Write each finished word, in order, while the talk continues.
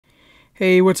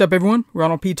Hey, what's up everyone?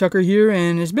 Ronald P. Tucker here,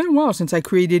 and it's been a while since I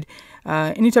created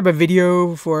any type of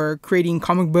video for creating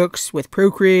comic books with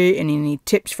Procreate and any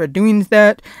tips for doing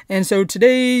that. And so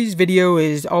today's video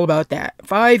is all about that.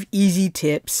 5 easy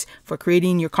tips for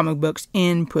creating your comic books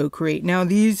in Procreate. Now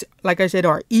these, like I said,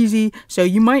 are easy, so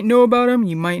you might know about them,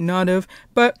 you might not have,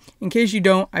 but in case you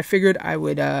don't, I figured I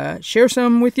would share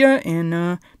some with you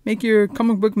and make your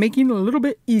comic book making a little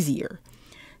bit easier.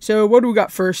 So what do we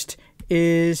got first?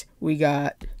 Is we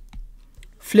got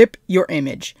flip your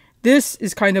image. This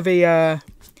is kind of a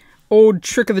old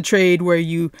trick of the trade where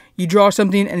you draw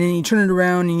something and then you turn it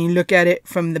around and you look at it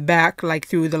from the back, like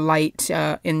through the light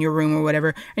in your room or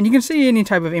whatever, and you can see any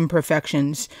type of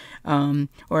imperfections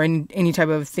or any type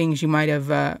of things you might have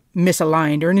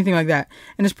misaligned or anything like that.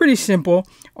 And it's pretty simple.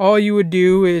 All you would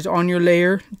do is on your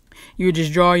layer, you would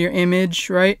just draw your image,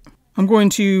 right? I'm going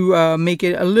to make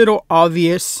it a little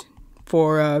obvious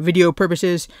for video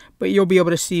purposes, but you'll be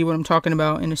able to see what I'm talking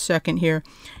about in a second here.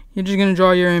 You're just going to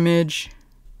draw your image.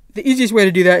 The easiest way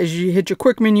to do that is you hit your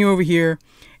quick menu over here,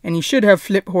 and you should have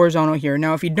flip horizontal here.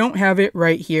 Now if you don't have it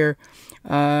right here,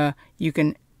 you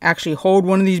can actually hold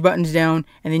one of these buttons down,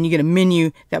 and then you get a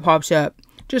menu that pops up.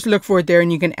 Just look for it there,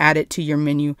 and you can add it to your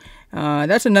menu.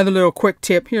 That's another little quick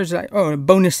tip. Here's like, a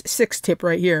bonus 6 tip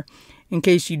right here. In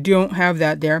case you don't have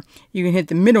that there, you can hit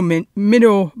the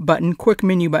middle button, quick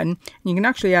menu button, and you can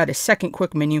actually add a second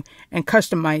quick menu and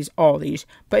customize all these.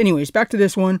 But anyways, back to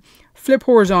this one, flip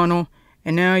horizontal,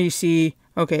 and now you see,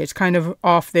 okay, it's kind of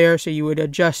off there, so you would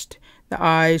adjust the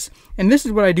eyes. And this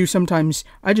is what I do sometimes.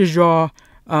 I just draw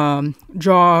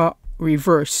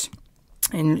reverse,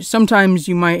 and sometimes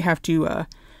you might have to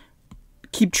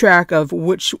keep track of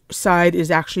which side is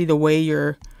actually the way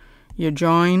you're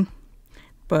drawing.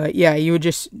 But yeah, you would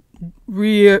just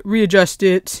readjust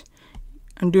it.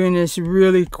 I'm doing this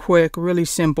really quick, really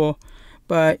simple.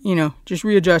 But, you know, just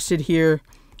readjust it here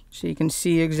so you can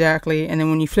see exactly. And then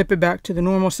when you flip it back to the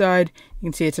normal side, you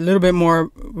can see it's a little bit more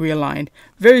realigned.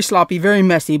 Very sloppy, very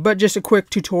messy, but just a quick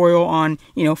tutorial on,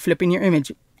 you know, flipping your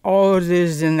image. All it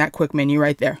is in that quick menu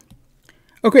right there.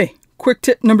 Okay, quick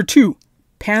tip number 2.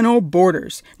 Panel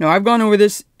borders. Now I've gone over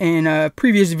this in a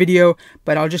previous video,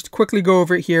 but I'll just quickly go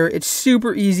over it here. It's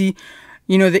super easy.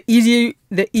 You know, the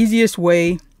easiest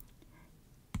way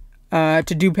to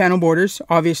do panel borders,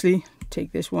 obviously,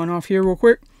 take this one off here real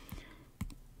quick.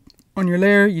 On your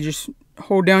layer, you just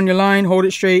hold down your line, hold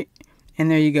it straight, and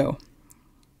there you go.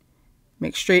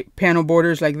 Make straight panel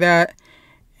borders like that,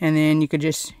 and then you could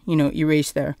just, you know,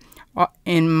 erase there.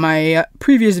 In my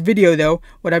previous video though,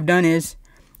 what I've done is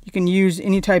you can use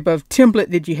any type of template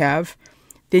that you have.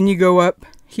 Then you go up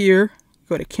here,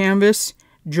 go to Canvas,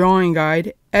 Drawing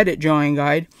Guide, Edit Drawing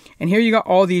Guide, and here you got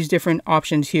all these different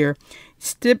options here.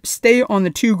 Stay on the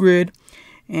 2 grid,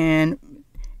 and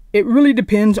it really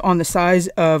depends on the size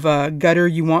of gutter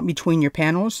you want between your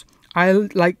panels. I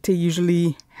like to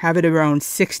usually have it around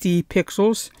 60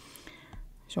 pixels.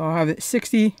 So I'll have it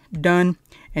 60, done.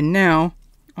 And now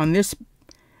on this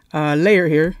layer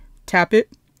here, tap it,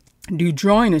 do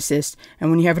drawing assist,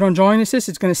 and when you have it on drawing assist,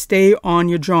 it's going to stay on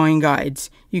your drawing guides.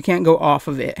 You can't go off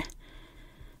of it.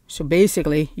 So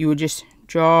basically you would just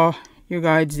draw your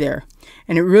guides there,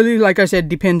 and it really, like I said,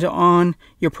 depends on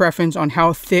your preference on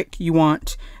how thick you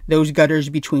want those gutters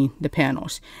between the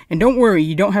panels. And don't worry,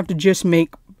 you don't have to just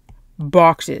make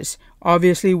boxes.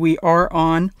 Obviously we are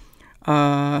on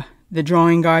the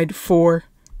drawing guide for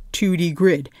 2D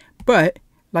grid, but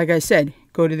like I said,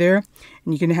 go to there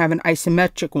and you can have an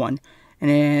isometric one, and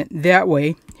then that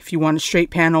way if you want a straight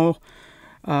panel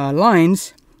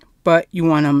lines, but you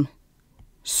want them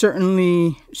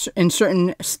certainly in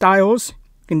certain styles,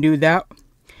 you can do that.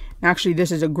 Actually,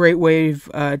 this is a great way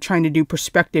of trying to do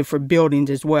perspective for buildings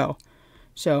as well.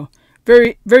 So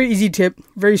very easy tip,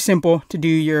 very simple to do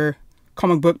your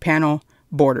comic book panel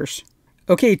borders.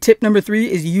 Okay, tip number 3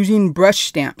 is using brush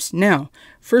stamps. Now,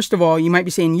 first of all, you might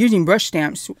be saying, using brush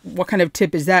stamps, what kind of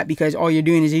tip is that? Because all you're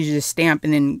doing is using a stamp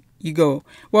and then you go.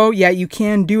 Well, yeah, you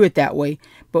can do it that way.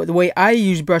 But the way I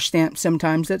use brush stamps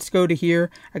sometimes, let's go to here.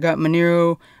 I got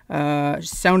Manero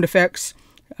sound effects.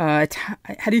 How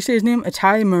do you say his name?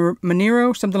 Ittai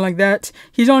Manero, something like that.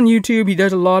 He's on YouTube. He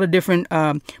does a lot of different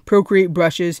Procreate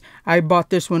brushes. I bought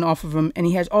this one off of him, and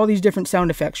he has all these different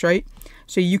sound effects, right?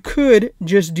 So you could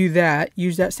just do that,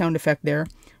 use that sound effect there.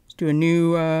 Let's do a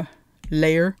new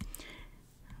layer.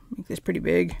 Make this pretty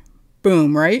big.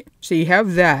 Boom, right? So you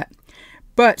have that.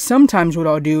 But sometimes what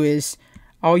I'll do is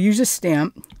I'll use a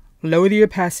stamp, lower the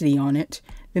opacity on it,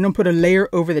 then I'll put a layer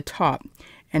over the top.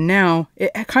 And now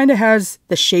it kind of has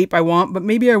the shape I want, but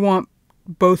maybe I want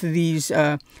both of these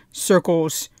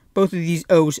circles, both of these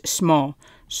O's small.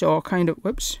 So I'll kind of,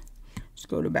 whoops, let's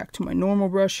go back to my normal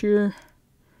brush here.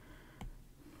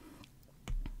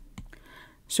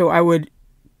 So I would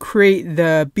create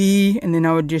the B, and then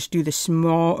I would just do the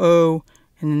small O,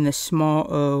 and then the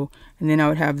small O, and then I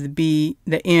would have the B,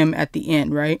 the M at the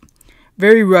end, right?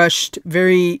 Very rushed,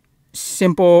 very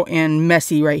simple and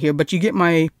messy right here, but you get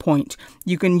my point.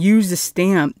 You can use the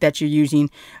stamp that you're using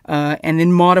and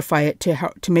then modify it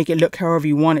to make it look however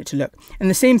you want it to look. And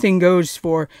the same thing goes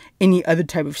for any other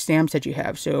type of stamps that you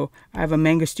have. So I have a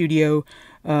Manga Studio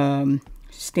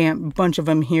stamp, a bunch of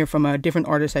them here from a different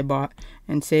artist I bought,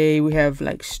 and say we have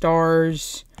like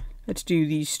stars. Let's do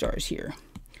these stars here.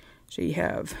 So you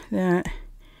have that,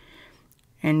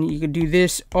 and you could do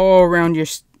this all around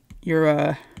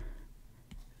your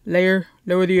layer.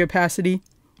 Lower the opacity,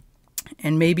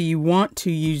 and maybe you want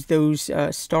to use those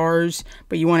stars,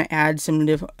 but you want to add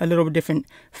a little different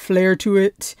flair to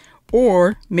it,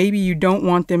 or maybe you don't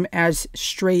want them as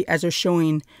straight as they're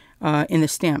showing in the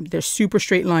stamp. They're super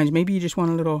straight lines. Maybe you just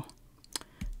want a little,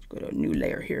 let's go to a new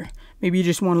layer here. Maybe you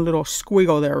just want a little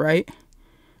squiggle there, right?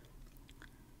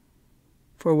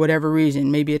 For whatever reason.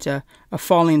 Maybe it's a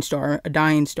falling star, a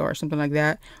dying star, something like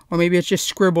that. Or maybe it's just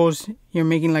scribbles. You're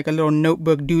making like a little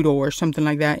notebook doodle or something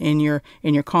like that in your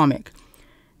comic.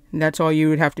 And that's all you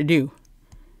would have to do.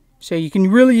 So you can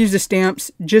really use the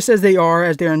stamps just as they are,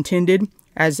 as they're intended,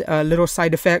 as little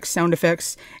side effects, sound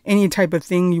effects, any type of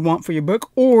thing you want for your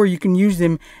book, or you can use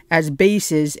them as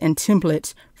bases and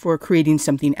templates for creating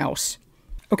something else.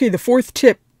 Okay, the fourth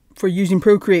tip for using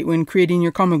Procreate when creating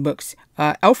your comic books.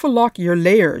 Alpha lock your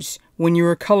layers when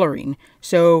you're coloring.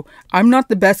 So I'm not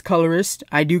the best colorist.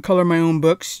 I do color my own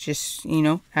books, just, you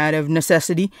know, out of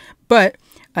necessity. But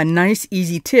a nice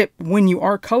easy tip when you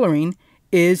are coloring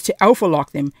is to alpha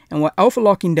lock them. And what alpha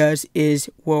locking does is,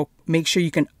 well, make sure you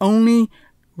can only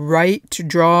write,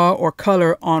 draw, or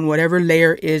color on whatever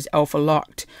layer is alpha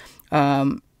locked.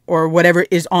 Or whatever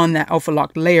is on that alpha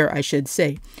locked layer, I should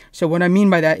say. So what I mean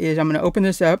by that is I'm going to open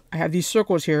this up. I have these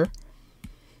circles here.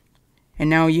 And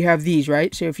now you have these,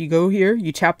 right? So if you go here,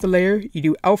 you tap the layer, you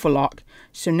do alpha lock.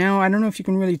 So now I don't know if you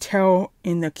can really tell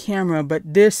in the camera, but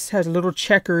this has a little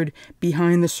checkered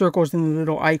behind the circles and the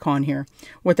little icon here.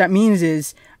 What that means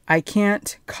is I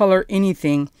can't color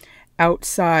anything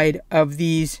outside of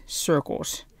these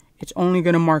circles. It's only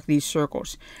going to mark these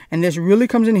circles. And this really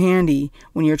comes in handy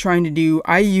when you're trying to do,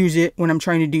 I use it when I'm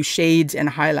trying to do shades and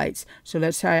highlights. So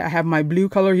let's say I have my blue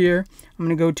color here. I'm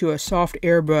going to go to a soft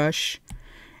airbrush.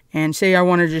 And say I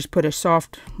want to just put a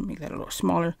soft, make that a little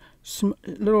smaller,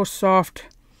 little soft,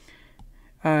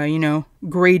 you know,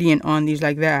 gradient on these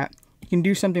like that. You can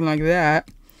do something like that.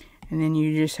 And then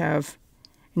you just have,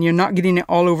 and you're not getting it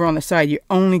all over on the side. You're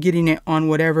only getting it on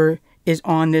whatever is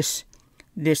on this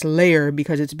layer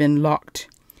because it's been locked.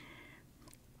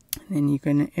 And then you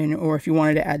can, or if you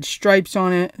wanted to add stripes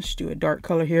on it, let's do a dark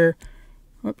color here.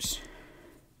 Whoops.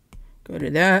 Go to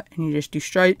that and you just do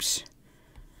stripes.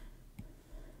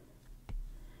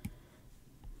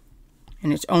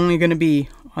 And it's only going to be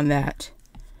on that.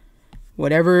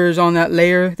 Whatever is on that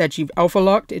layer that you've alpha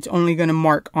locked, it's only going to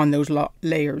mark on those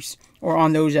layers or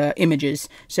on those images.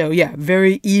 So yeah,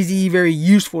 very easy, very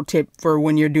useful tip for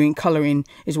when you're doing coloring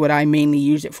is what I mainly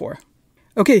use it for.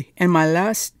 Okay, and my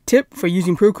last tip for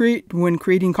using Procreate when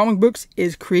creating comic books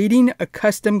is creating a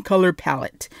custom color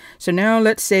palette. So now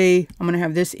let's say I'm going to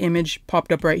have this image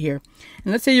popped up right here.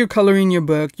 And let's say you're coloring your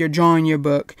book, you're drawing your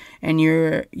book, and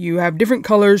you have different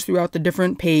colors throughout the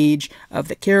different page of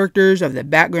the characters, of the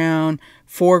background,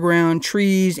 foreground,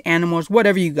 trees, animals,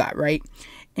 whatever you got, right?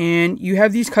 And you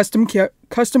have these custom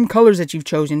colors that you've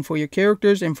chosen for your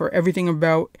characters and for everything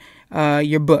about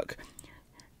your book.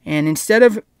 And instead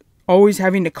of always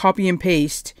having to copy and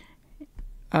paste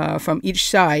from each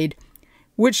side,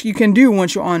 which you can do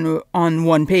once you're on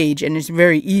one page, and it's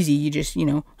very easy. You just, you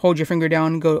know, hold your finger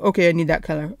down and go, okay, I need that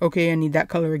color. Okay, I need that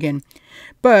color again.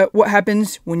 But what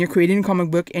happens when you're creating a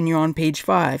comic book and you're on page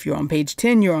 5, you're on page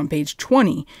 10, you're on page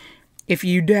 20? If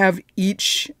you have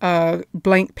each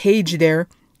blank page there,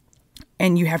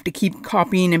 and you have to keep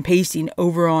copying and pasting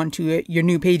over onto your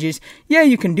new pages, yeah,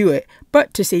 you can do it.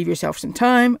 But to save yourself some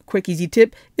time, quick easy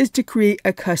tip is to create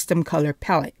a custom color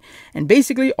palette. And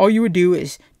basically all you would do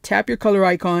is tap your color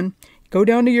icon, go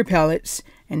down to your palettes,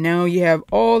 and now you have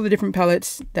all the different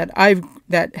palettes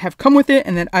that have come with it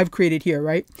and that I've created here,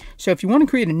 right? So if you want to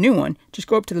create a new one, just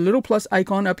go up to the little plus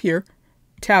icon up here,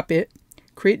 tap it,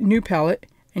 create a new palette,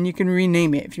 and you can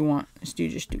rename it if you want. Let's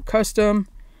just do custom,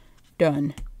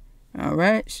 done.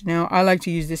 Alright, so now I like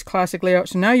to use this classic layout.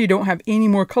 So now you don't have any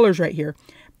more colors right here.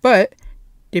 But,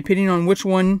 depending on which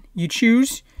one you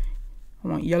choose, I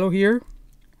want yellow here.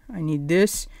 I need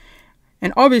this.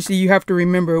 And obviously you have to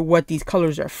remember what these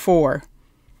colors are for.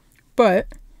 But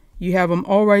you have them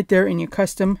all right there in your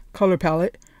custom color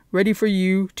palette, ready for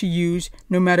you to use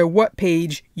no matter what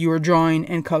page you are drawing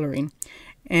and coloring.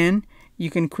 And you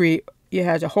can create, it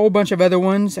has a whole bunch of other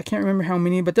ones. I can't remember how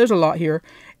many, but there's a lot here.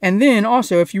 And then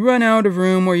also, if you run out of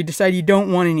room or you decide you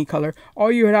don't want any color,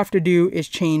 all you would have to do is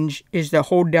to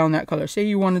hold down that color. Say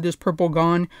you wanted this purple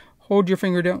gone, hold your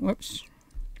finger down, whoops.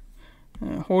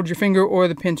 Hold your finger or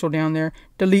the pencil down there,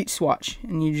 delete swatch,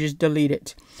 and you just delete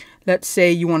it. Let's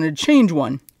say you wanted to change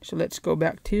one. So let's go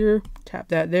back to here, tap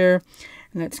that there,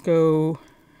 and let's go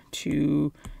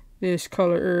to this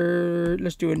color.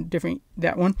 Let's do a different,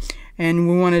 that one. And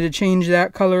we wanted to change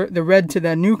that color, the red, to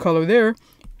that new color there.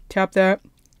 Tap that,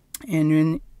 and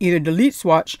then either delete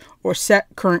swatch or set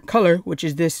current color, which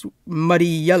is this muddy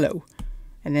yellow.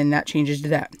 And then that changes to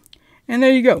that. And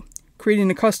there you go, creating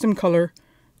a custom color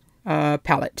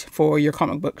palette for your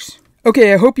comic books.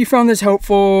 Okay, I hope you found this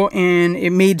helpful and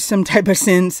it made some type of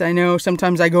sense. I know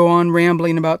sometimes I go on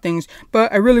rambling about things,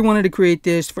 but I really wanted to create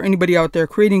this for anybody out there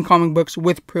creating comic books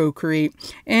with Procreate.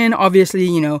 And obviously,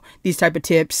 you know, these type of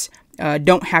tips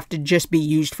don't have to just be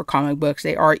used for comic books.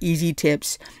 They are easy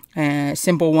tips,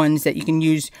 simple ones that you can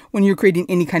use when you're creating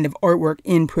any kind of artwork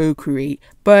in Procreate.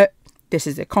 But this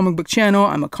is a comic book channel.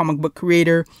 I'm a comic book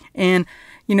creator, and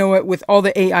you know what, with all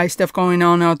the AI stuff going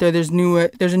on out there, there's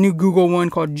a new Google one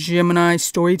called Gemini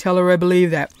Storyteller, I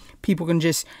believe, that people can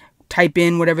just type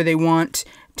in whatever they want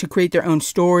to create their own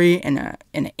story, and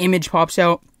an image pops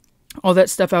out. All that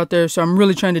stuff out there. So I'm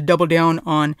really trying to double down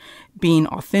on being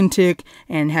authentic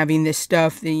and having this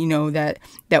stuff that, you know, that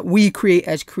we create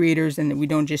as creators, and that we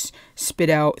don't just spit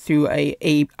out through a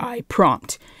AI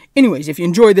prompt. Anyways, if you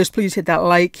enjoyed this, please hit that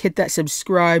like, hit that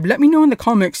subscribe. Let me know in the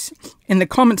comments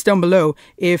down below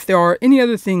if there are any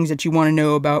other things that you want to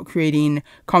know about creating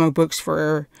comic books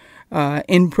for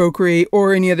in Procreate,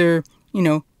 or any other, you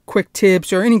know, quick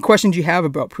tips or any questions you have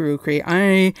about Procreate.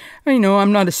 I know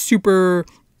I'm not a super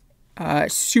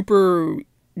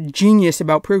genius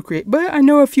about Procreate, but I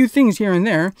know a few things here and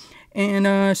there.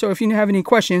 And so if you have any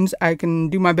questions, I can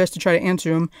do my best to try to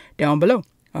answer them down below.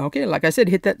 Okay, like I said,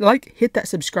 hit that like, hit that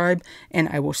subscribe, and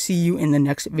I will see you in the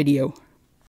next video.